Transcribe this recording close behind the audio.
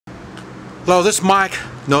Hello, this is Mike,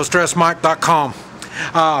 NoStressMike.com.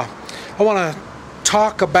 I want to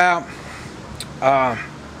talk about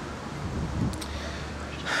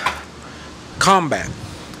combat,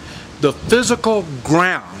 the physical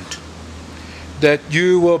ground that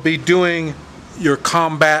you will be doing your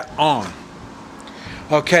combat on.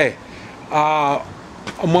 Okay,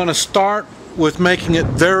 I'm going to start with making it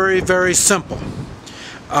very, very simple.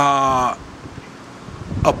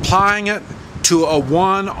 Applying it to a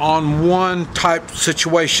one-on-one type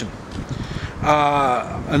situation.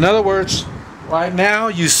 In other words, right now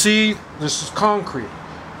you see this is concrete,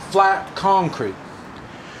 flat concrete.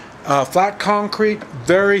 Flat concrete,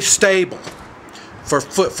 very stable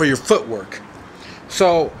for your footwork.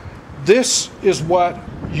 So this is what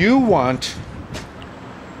you want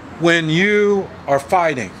when you are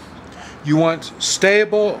fighting. You want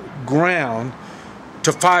stable ground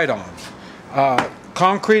to fight on.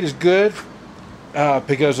 Concrete is good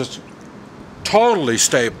because it's totally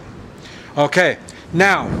stable. Okay,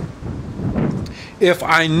 now if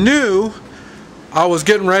I knew I was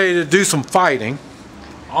getting ready to do some fighting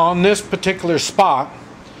on this particular spot,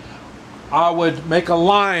 I would make a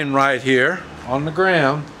line right here on the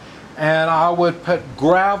ground and I would put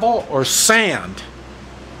gravel or sand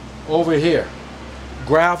over here.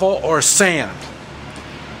 Gravel or sand.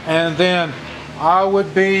 And then I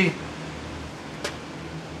would be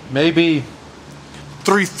maybe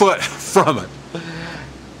 3 foot from it.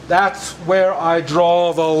 That's where I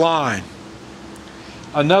draw the line.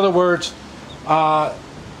 In other words, my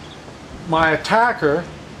attacker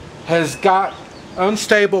has got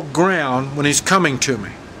unstable ground when he's coming to me.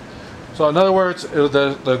 So in other words,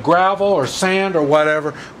 the gravel or sand or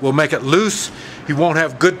whatever will make it loose. He won't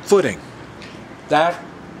have good footing. That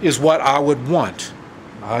is what I would want.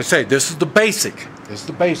 I say this is the basic. This is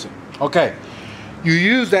the basic. Okay. You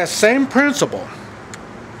use that same principle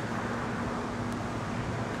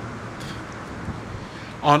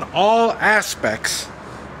on all aspects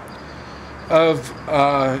of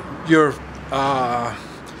the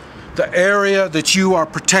area that you are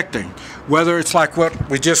protecting, whether it's like what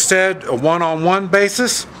we just said, a one-on-one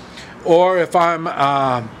basis, or if I'm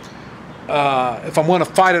going to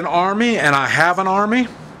fight an army and I have an army,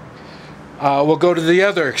 we'll go to the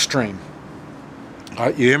other extreme.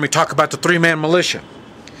 You hear me talk about the three-man militia.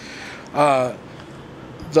 The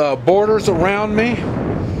borders around me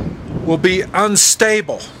will be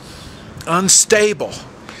unstable. Unstable.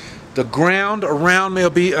 The ground around me will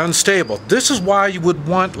be unstable. This is why you would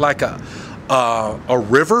want like a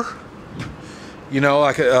river, you know,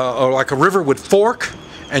 like a river would fork,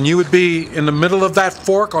 and you would be in the middle of that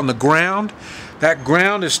fork on the ground. That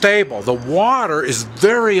ground is stable. The water is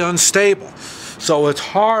very unstable. So it's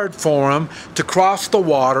hard for them to cross the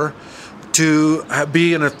water to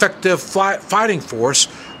be an effective fighting force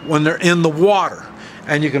when they're in the water.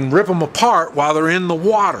 And you can rip them apart while they're in the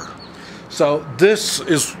water. So this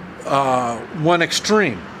is one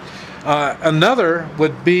extreme. Another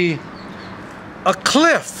would be a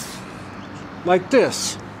cliff like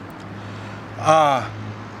this.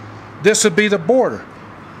 This would be the border.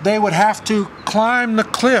 They would have to climb the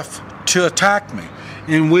cliff to attack me,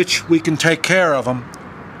 in which we can take care of them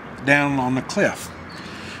down on the cliff.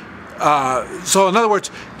 So in other words,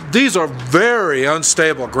 these are very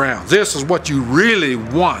unstable grounds. This is what you really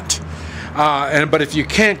want. But if you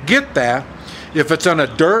can't get that, if it's in a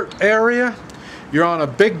dirt area, you're on a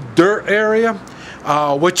big dirt area,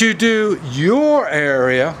 what you do, your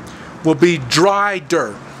area will be dry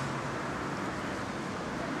dirt.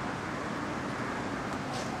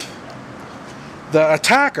 The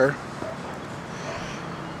attacker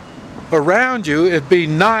around you, it'd be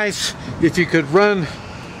nice if you could run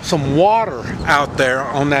some water out there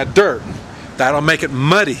on that dirt. That'll make it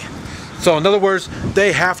muddy. So in other words,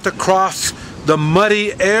 they have to cross the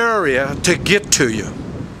muddy area to get to you.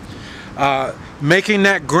 Making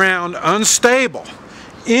that ground unstable.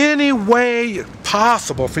 Any way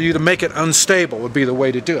possible for you to make it unstable would be the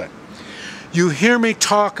way to do it. You hear me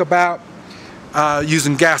talk about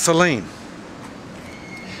using gasoline.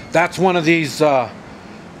 That's one of these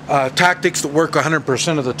tactics that work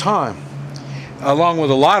 100% of the time. Along with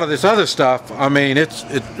a lot of this other stuff, I mean, it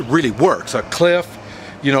really works. A cliff,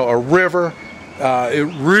 you know, a river, it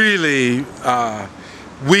really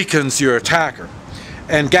weakens your attacker.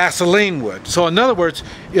 And gasoline would. So in other words,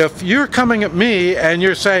 if you're coming at me and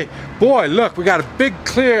you're saying, boy, look, we got a big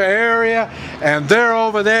clear area and they're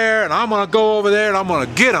over there and I'm going to go over there and I'm going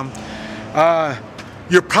to get them,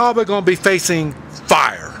 you're probably going to be facing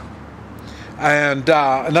fire. And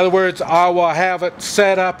in other words, I will have it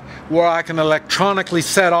set up where I can electronically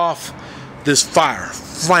set off this fire,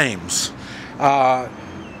 flames.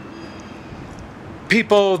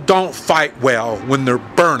 people don't fight well when they're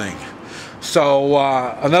burning. So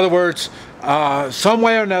in other words, some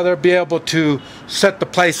way or another be able to set the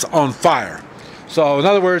place on fire. So in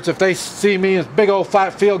other words, if they see me in this big old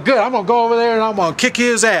flat field, good, I'm going to go over there and I'm going to kick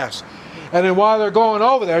his ass. And then while they're going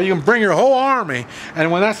over there, you can bring your whole army,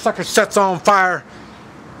 and when that sucker sets on fire,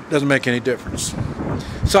 it doesn't make any difference.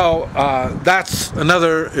 So that's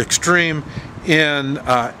another extreme in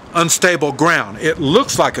unstable ground. It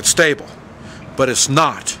looks like it's stable, but it's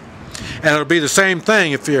not. And it'll be the same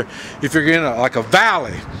thing if you're in like a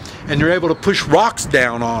valley and you're able to push rocks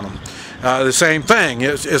down on them. The same thing.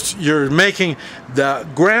 You're making the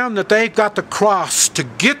ground that they've got to cross to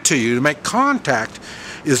get to you, to make contact,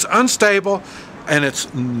 is unstable, and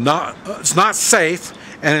it's not safe.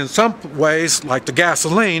 And in some ways, like the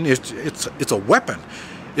gasoline, it's a weapon.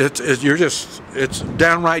 It's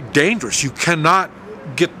downright dangerous. You cannot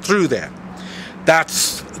get through that.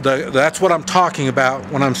 That's what I'm talking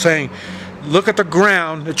about when I'm saying, look at the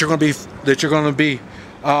ground that you're going to be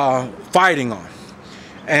fighting on.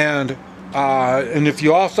 And if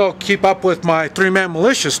you also keep up with my three-man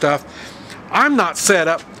militia stuff, I'm not set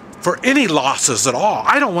up for any losses at all.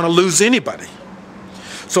 I don't want to lose anybody.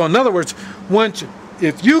 So in other words,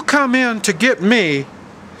 if you come in to get me,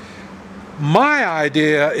 my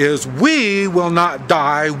idea is we will not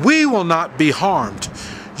die, we will not be harmed.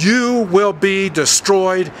 You will be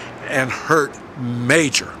destroyed and hurt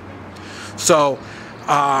major. So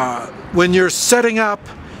when you're setting up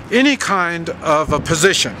any kind of a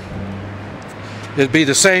position, it'd be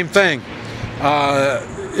the same thing.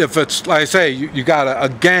 If it's, like I say, you got a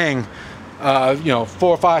gang, 4,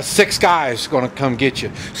 5, 6 guys going to come get you.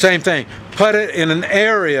 Same thing. Put it in an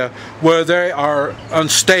area where they are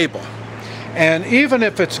unstable. And even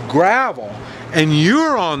if it's gravel and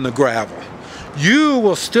you're on the gravel, you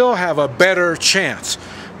will still have a better chance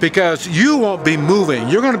because you won't be moving.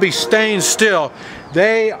 You're going to be staying still.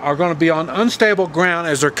 They are going to be on unstable ground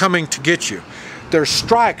as they're coming to get you. Their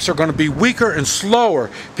strikes are going to be weaker and slower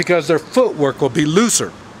because their footwork will be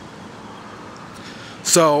looser.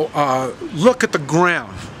 So look at the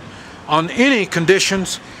ground on any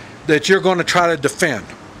conditions that you're going to try to defend.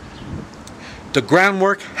 The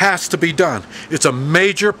groundwork has to be done. It's a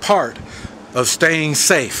major part of staying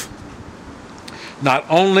safe. Not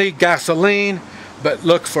only gasoline, but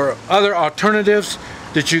look for other alternatives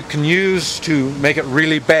that you can use to make it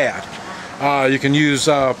really bad. You can use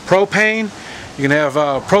propane. You can have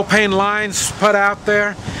propane lines put out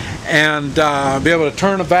there and be able to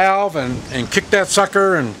turn a valve and kick that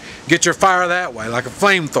sucker and get your fire that way, like a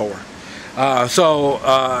flamethrower.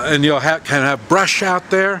 And you'll can have brush out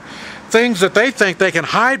there. Things that they think they can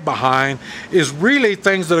hide behind is really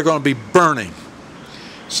things that are going to be burning.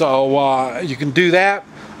 So you can do that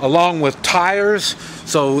along with tires.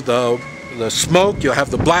 So the smoke, you'll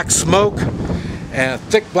have the black smoke and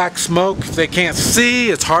thick black smoke. If they can't see,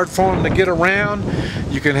 it's hard for them to get around.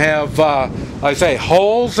 You can have, like I say,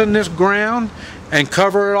 holes in this ground and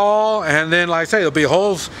cover it all. And then, like I say, there'll be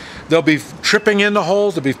holes. They'll be tripping in the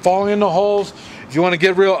holes. They'll be falling in the holes. If you want to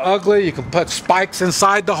get real ugly, you can put spikes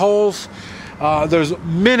inside the holes. There's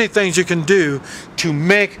many things you can do to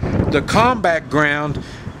make the combat ground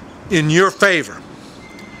in your favor.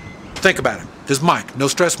 Think about it. This is Mike,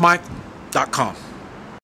 NoStressMike.com.